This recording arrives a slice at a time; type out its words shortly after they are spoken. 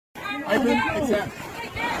Ivan,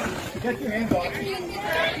 accept. Get your hands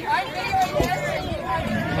off.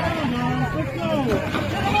 Let's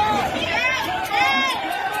go.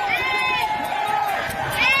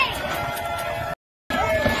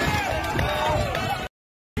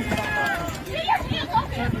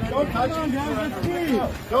 Don't touch me.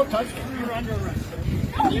 Don't touch me. You're under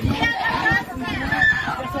arrest.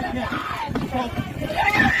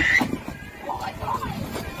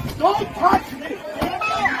 Don't touch me.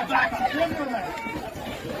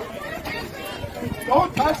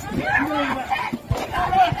 Don't touch me.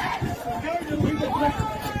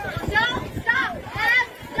 Don't stop.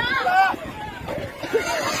 Stop.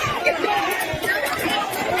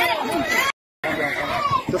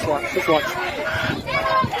 Just watch. Just watch.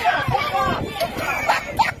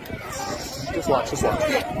 Just watch. Just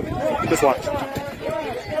watch. Just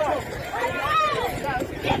watch.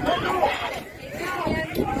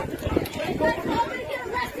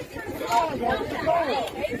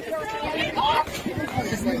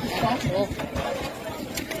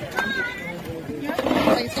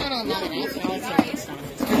 Like, it's not on that one, so I'll say it's not.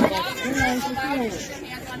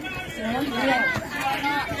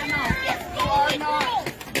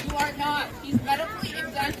 You are not. He's medically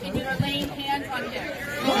exempt and you are laying hands on him.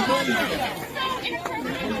 You are not allowed to do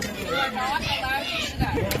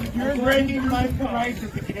that. You're breaking my rights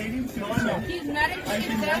as a Canadian citizen. He's medically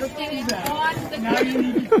exempt and is on the Now you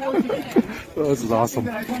need to report him. Oh, this is awesome.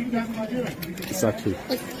 I thought you guys were doing. This actually,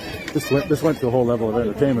 this went to a whole level of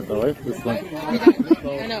entertainment, though, right? This went.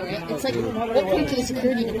 I know, right? It's like, what point to the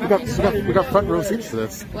security department? We got front row seats to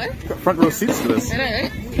this. What? Got front row seats to this. I know,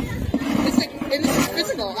 right? It's like, and this is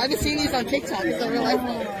physical. I've been seeing these on TikTok. It's not real life.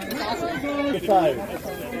 It's awesome. Good time.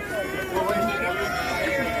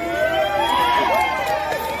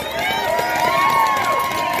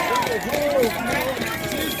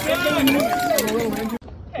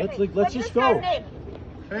 Let's just go. Hey,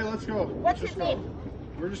 let's go. What's his name?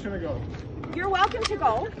 We're just gonna go. You're welcome to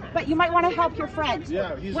go, but you might want to help your friend.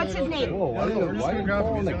 Yeah, he's What's his name? We're just gonna grab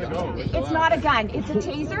him. He's gonna go. It's not a gun. It's a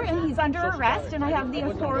taser, and he's under arrest, and I have the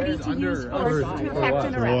authority to use force to effect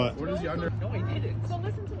an arrest. What is he under? No, he didn't. So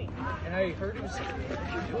listen to me. And I heard him say,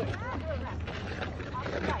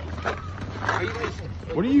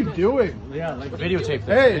 What are you doing? Yeah, like videotape.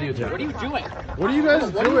 Hey, what are you doing? what are you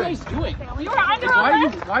guys What are you doing? guys doing? You're under Why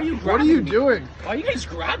are you arrest. grabbing What are you doing? Why are you guys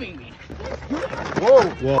grabbing me? Whoa.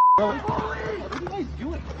 What are you guys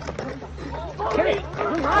doing? Hey,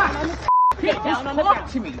 relax. Hey, just talk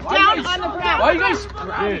to me. Why Down you guys, on the ground. Why are you guys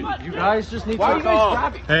grabbing me? You guys just need Why are you guys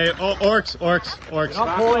grabbing me? Hey, orcs.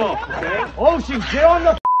 Not pulling up, okay? Ocean, get on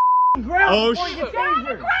the ground.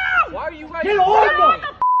 Why are you guys Get on the ground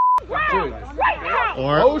right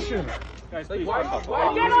now. Ocean. Guys, please, why are Get you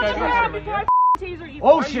on the guys ground grabbing me? before I taser you.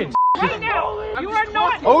 Ocean. Right now. You are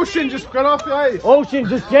not. Ocean, just get off the ice. Ocean,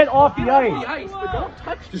 just get off the The ice. ice, but don't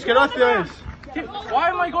touch me. Just get off the ice. Why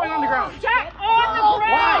am I going on the ground? Get on the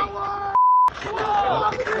ground.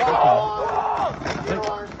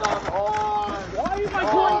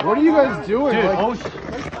 What are you guys doing? Dude, Like, Ocean.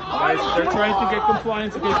 Guys, they're trying to get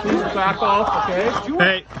compliance. Okay, please back off, okay?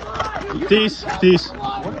 Hey, these.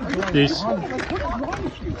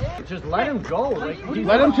 Just let him go.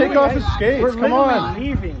 let him take off his skates. Come on.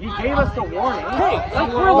 Leaving. He gave us the warning. Hey,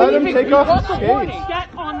 like we're Let him leaving. take We off got his the skates. warning.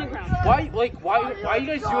 Get on the ground. Why are you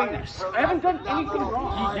guys doing this? I haven't done anything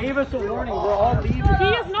wrong. He gave us a warning. We're all leaving. He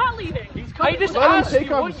is not leaving. I just Let him asked take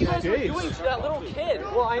you off what his you guys were skates. doing to that little kid.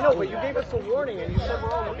 Well, I know, but you gave us a warning and you said we're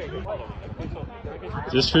all okay.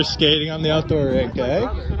 Just for skating on the outdoor rink, eh?